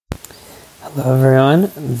Hello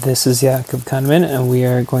everyone, this is Yaakov Cahnman, and we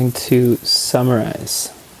are going to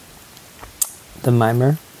summarize the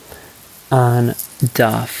mimer on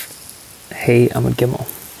Daf Hey Amud Gimel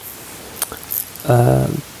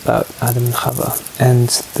about Adam and Chava and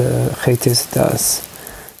the Chetes Das.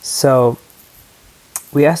 So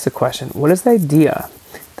we asked the question, what is the idea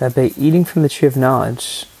that by eating from the tree of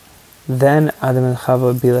knowledge, then Adam and Chava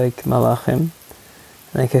would be like Malachim,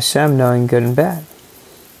 like Hashem, knowing good and bad?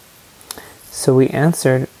 So we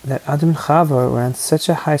answered that Adam and Chava were on such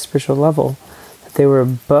a high spiritual level that they were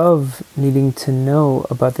above needing to know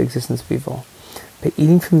about the existence of evil. By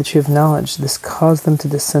eating from the tree of knowledge, this caused them to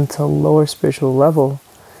descend to a lower spiritual level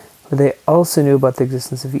where they also knew about the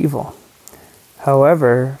existence of evil.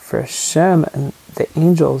 However, for Hashem and the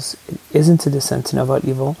angels, it isn't to descend to know about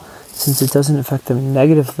evil, since it doesn't affect them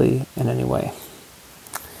negatively in any way.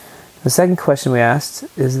 The second question we asked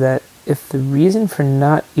is that if the reason for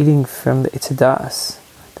not eating from the Eitz,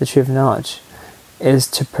 the tree of knowledge, is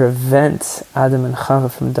to prevent Adam and Chava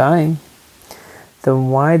from dying, then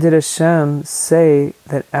why did Hashem say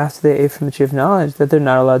that after they ate from the tree of knowledge that they're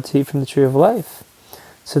not allowed to eat from the tree of life,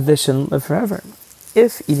 so they shouldn't live forever?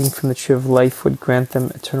 If eating from the tree of life would grant them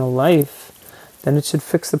eternal life, then it should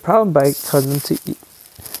fix the problem by causing them to eat.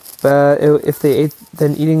 But if they ate,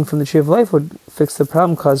 then eating from the tree of life would fix the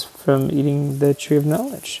problem caused from eating the tree of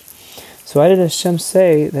knowledge. So why did Hashem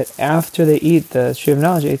say that after they eat the tree of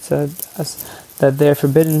knowledge, that they are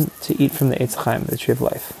forbidden to eat from the Eitz Chaim, the tree of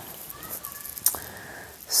life?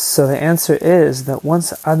 So the answer is that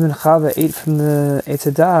once Adam and Chava ate from the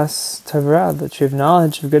Eitz Das, Torah, the tree of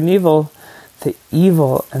knowledge of good and evil, the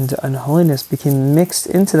evil and the unholiness became mixed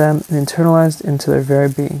into them and internalized into their very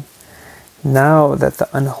being. Now that the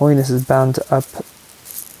unholiness is bound up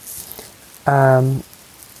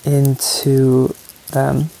into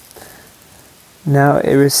them, now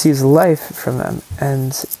it receives life from them,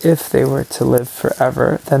 and if they were to live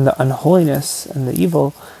forever, then the unholiness and the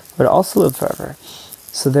evil would also live forever.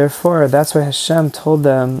 So therefore, that's why Hashem told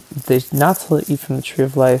them not to eat from the tree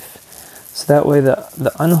of life, so that way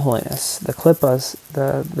the unholiness, the klippas,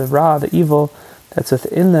 the ra, the evil that's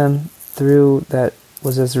within them, through that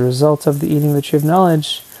was as a result of the eating the tree of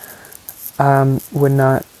knowledge, would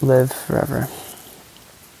not live forever.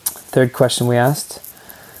 Third question we asked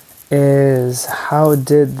is, how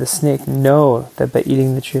did the snake know that by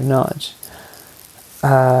eating the tree of knowledge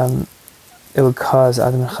it would cause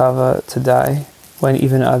Adam and Chava to die, when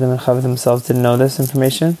even Adam and Chava themselves didn't know this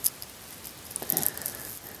information?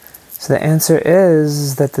 So the answer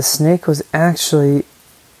is that the snake was actually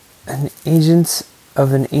an agent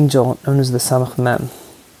of an angel known as the Samach Mem,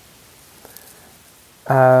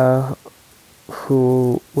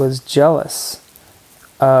 who was jealous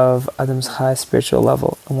of Adam's high spiritual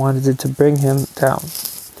level and wanted to bring him down.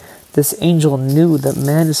 This angel knew that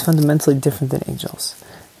man is fundamentally different than angels.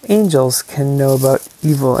 Angels can know about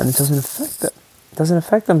evil and it doesn't affect them. It doesn't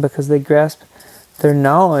affect them because they grasp their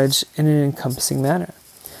knowledge in an encompassing manner,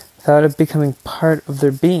 without it becoming part of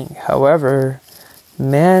their being. However,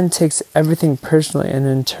 man takes everything personally and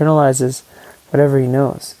internalizes whatever he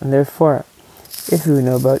knows, and therefore, if he would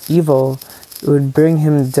know about evil, it would bring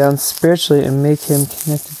him down spiritually and make him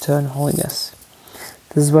connected to unholiness.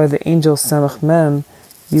 This is why the angel Samach Mem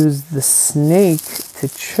used the snake to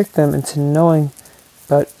trick them into knowing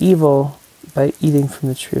about evil by eating from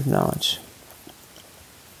the tree of knowledge.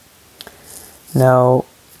 Now,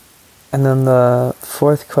 and then the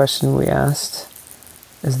fourth question we asked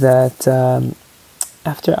is that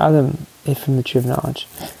after Adam ate from the tree of knowledge,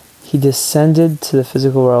 he descended to the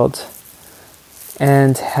physical world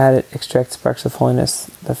and had it extract sparks of holiness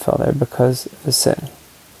that fell there because of his sin.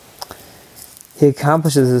 He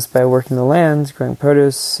accomplishes this by working the land, growing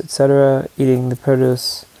produce, etc., eating the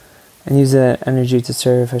produce, and using that energy to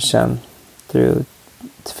serve Hashem through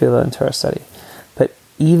tefillah and Torah study. But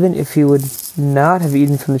even if he would not have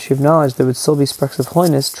eaten from the tree of knowledge, there would still be sparks of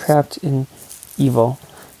holiness trapped in evil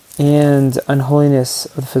and unholiness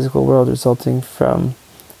of the physical world, resulting from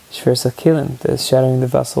Shviras HaKelim, the shattering the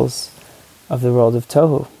vessels of the world of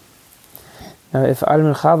Tohu. Now, if Adam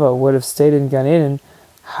and Chava would have stayed in Gan Eden,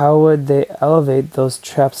 how would they elevate those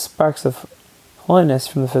trapped sparks of holiness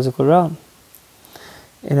from the physical realm?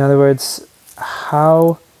 In other words,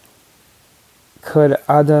 how could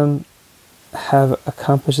Adam have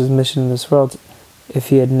accomplished his mission in this world if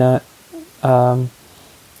he had not sinned?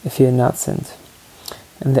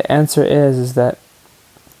 And the answer is that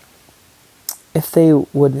if they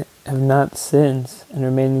would have not sinned and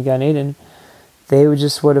remained in Gan Eden, they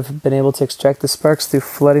would have been able to extract the sparks through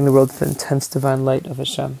flooding the world with the intense divine light of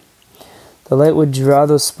Hashem. The light would draw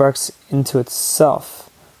those sparks into itself,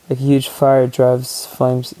 like a huge fire drives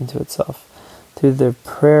flames into itself. Through their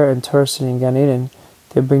prayer and Torah study in Gan Eden,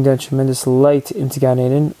 they bring down tremendous light into Gan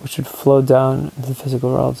Eden, which would flow down into the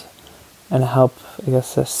physical world and help,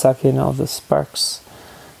 suck in all the sparks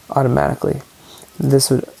automatically. This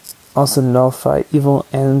would also nullify evil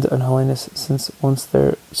and unholiness, since once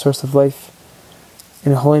their source of life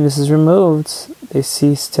and holiness is removed, they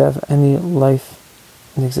cease to have any life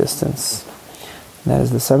in existence. And that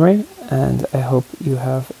is the summary, and I hope you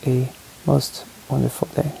have a most wonderful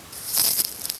day.